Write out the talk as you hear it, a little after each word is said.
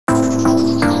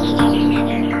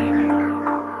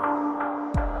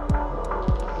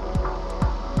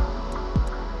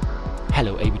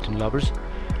subscribers.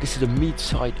 This is a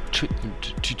mid-side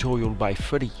treatment tutorial by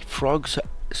Freddy, Frog's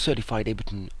certified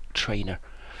Ableton trainer.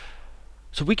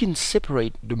 So we can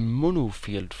separate the mono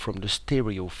field from the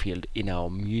stereo field in our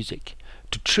music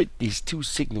to treat these two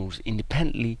signals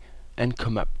independently and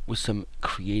come up with some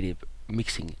creative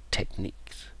mixing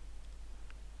techniques.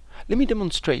 Let me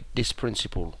demonstrate this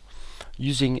principle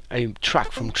using a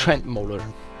track from Trent Moller.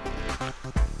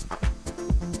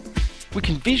 We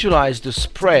can visualize the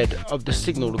spread of the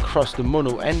signal across the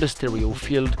mono and the stereo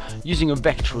field using a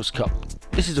vectoroscope.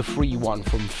 This is a free one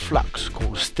from Flux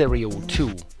called Stereo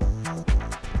 2.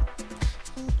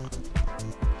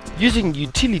 Using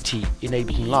utility in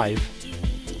Ableton Live,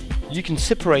 you can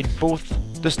separate both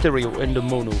the stereo and the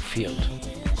mono field.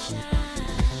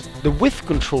 The width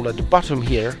control at the bottom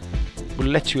here will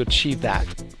let you achieve that.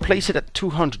 Place it at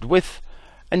 200 width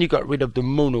and you got rid of the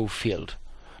mono field.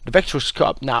 The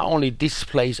vectoroscope now only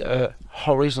displays a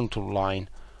horizontal line.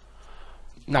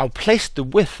 Now place the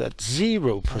width at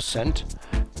 0%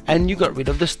 and you got rid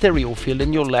of the stereo field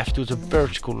and you're left with a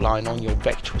vertical line on your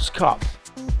vectoroscope.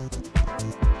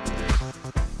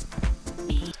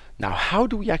 Now how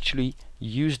do we actually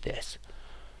use this?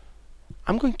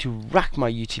 I'm going to rack my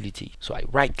utility. So I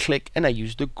right click and I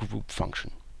use the group function.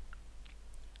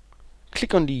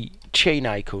 Click on the chain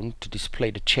icon to display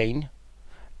the chain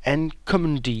and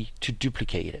Command D to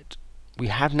duplicate it. We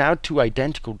have now two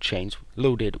identical chains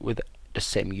loaded with the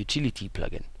same utility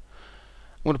plugin.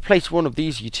 I'm going to place one of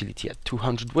these utility at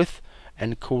 200 width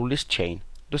and call this chain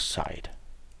the side.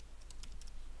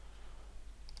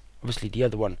 Obviously the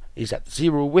other one is at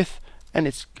 0 width and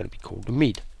it's going to be called the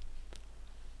mid.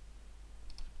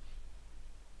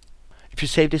 If you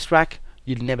save this rack,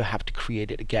 you'll never have to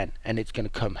create it again, and it's going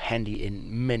to come handy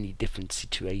in many different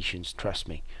situations, trust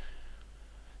me.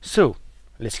 So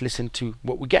let's listen to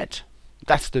what we get.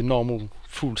 That's the normal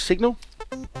full signal.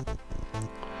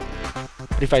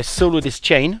 But if I solo this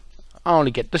chain, I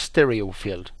only get the stereo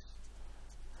field.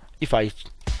 If I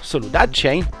solo that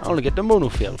chain, I only get the mono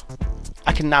field.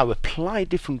 I can now apply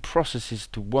different processes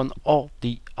to one or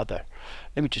the other.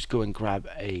 Let me just go and grab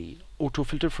a auto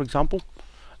filter, for example,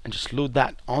 and just load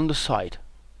that on the side.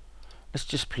 Let's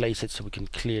just place it so we can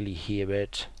clearly hear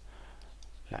it,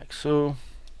 like so.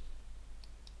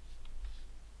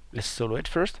 Let's solo it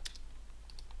first.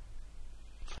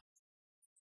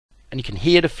 And you can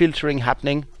hear the filtering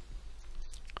happening,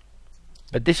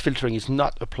 but this filtering is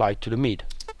not applied to the mid.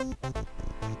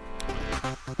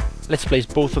 Let's place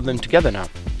both of them together now.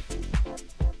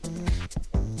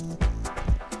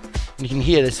 And you can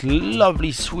hear this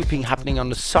lovely sweeping happening on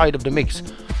the side of the mix,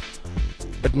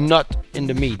 but not in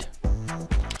the mid.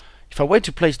 If I were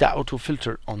to place that auto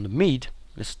filter on the mid,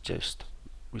 let's just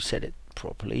reset it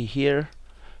properly here.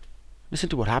 Listen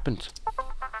to what happens.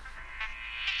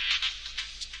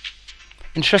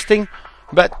 Interesting,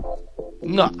 but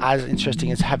not as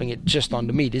interesting as having it just on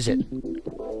the mid, is it?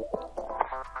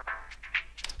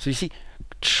 So you see,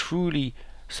 truly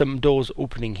some doors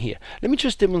opening here. Let me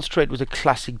just demonstrate with a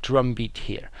classic drum beat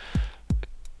here.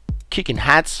 Kick and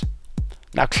hats.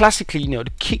 Now classically, you know,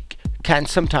 the kick can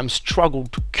sometimes struggle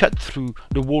to cut through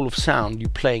the wall of sound you're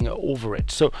playing over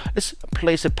it. So let's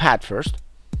place a pad first.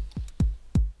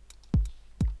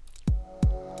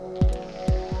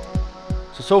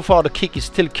 So far the kick is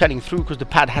still cutting through because the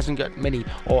pad hasn't got many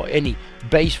or any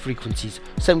bass frequencies.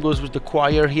 Same goes with the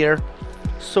choir here.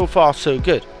 So far so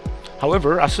good.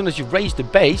 However, as soon as you raise the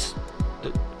bass,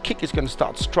 the kick is going to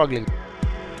start struggling.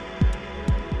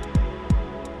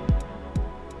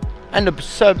 And the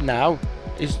sub now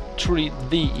is truly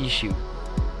the issue.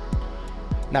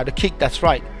 Now the kick, that's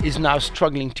right, is now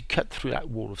struggling to cut through that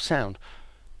wall of sound.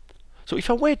 So if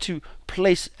I were to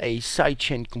place a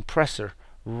sidechain compressor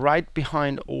right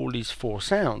behind all these four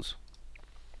sounds,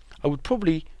 I would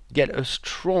probably get a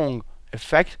strong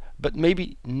effect, but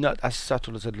maybe not as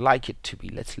subtle as I'd like it to be.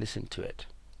 Let's listen to it.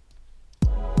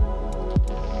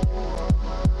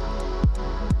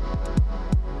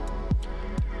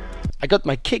 I got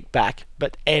my kick back,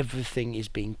 but everything is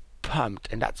being pumped,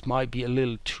 and that might be a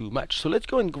little too much. So let's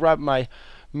go and grab my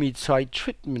mid-side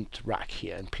treatment rack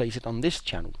here and place it on this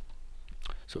channel.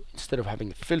 So instead of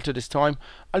having a filter this time,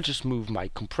 I'll just move my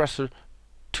compressor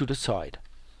to the side.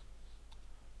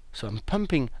 So I'm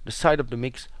pumping the side of the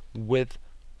mix with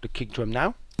the kick drum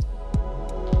now.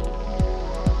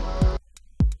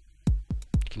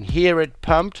 You can hear it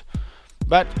pumped,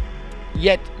 but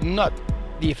yet not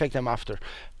the effect I'm after.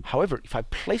 However, if I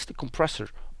place the compressor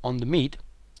on the mid,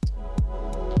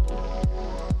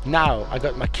 now I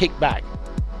got my kick back.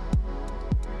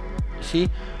 You see,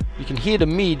 you can hear the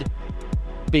mid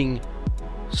being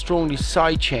strongly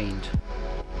side chained.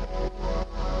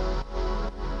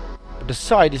 but the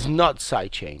side is not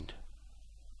sidechained,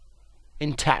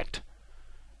 intact.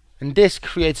 And this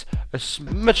creates a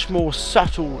much more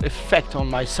subtle effect on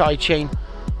my sidechain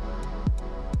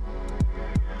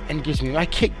and gives me my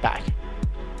kickback.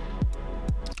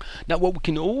 Now what we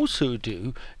can also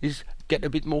do is get a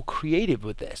bit more creative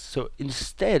with this. So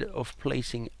instead of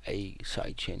placing a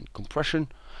sidechain compression,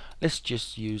 let's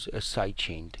just use a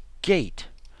sidechained gate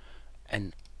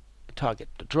and target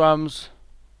the drums.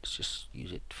 Let's just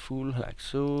use it full like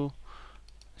so.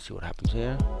 Let's see what happens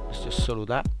here. Let's just solo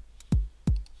that.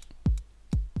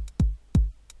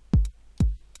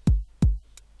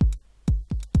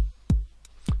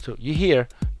 So you hear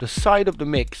the side of the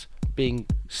mix being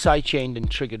sidechained and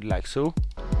triggered like so.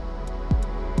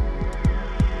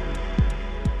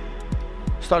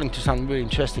 Starting to sound really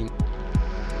interesting.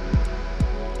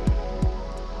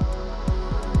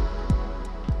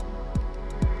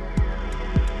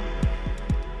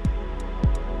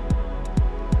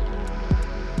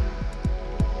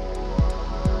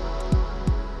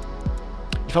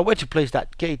 If I were to place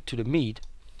that gate to the mid,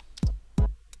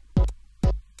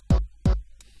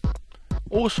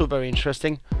 also very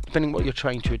interesting, depending what you're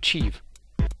trying to achieve.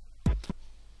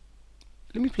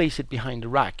 Let me place it behind the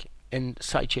rack and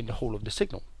sidechain the whole of the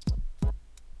signal.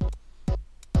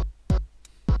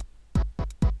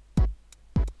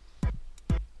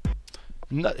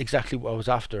 Not exactly what I was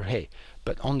after, hey,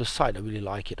 but on the side, I really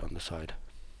like it on the side.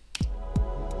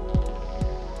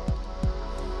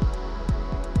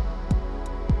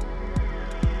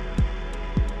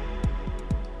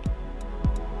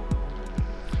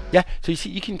 Yeah, so you see,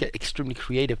 you can get extremely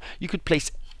creative. You could place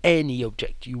any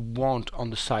object you want on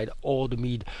the side or the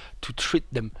mid to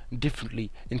treat them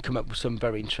differently and come up with some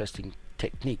very interesting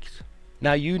techniques.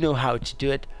 Now you know how to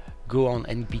do it. Go on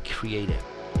and be creative.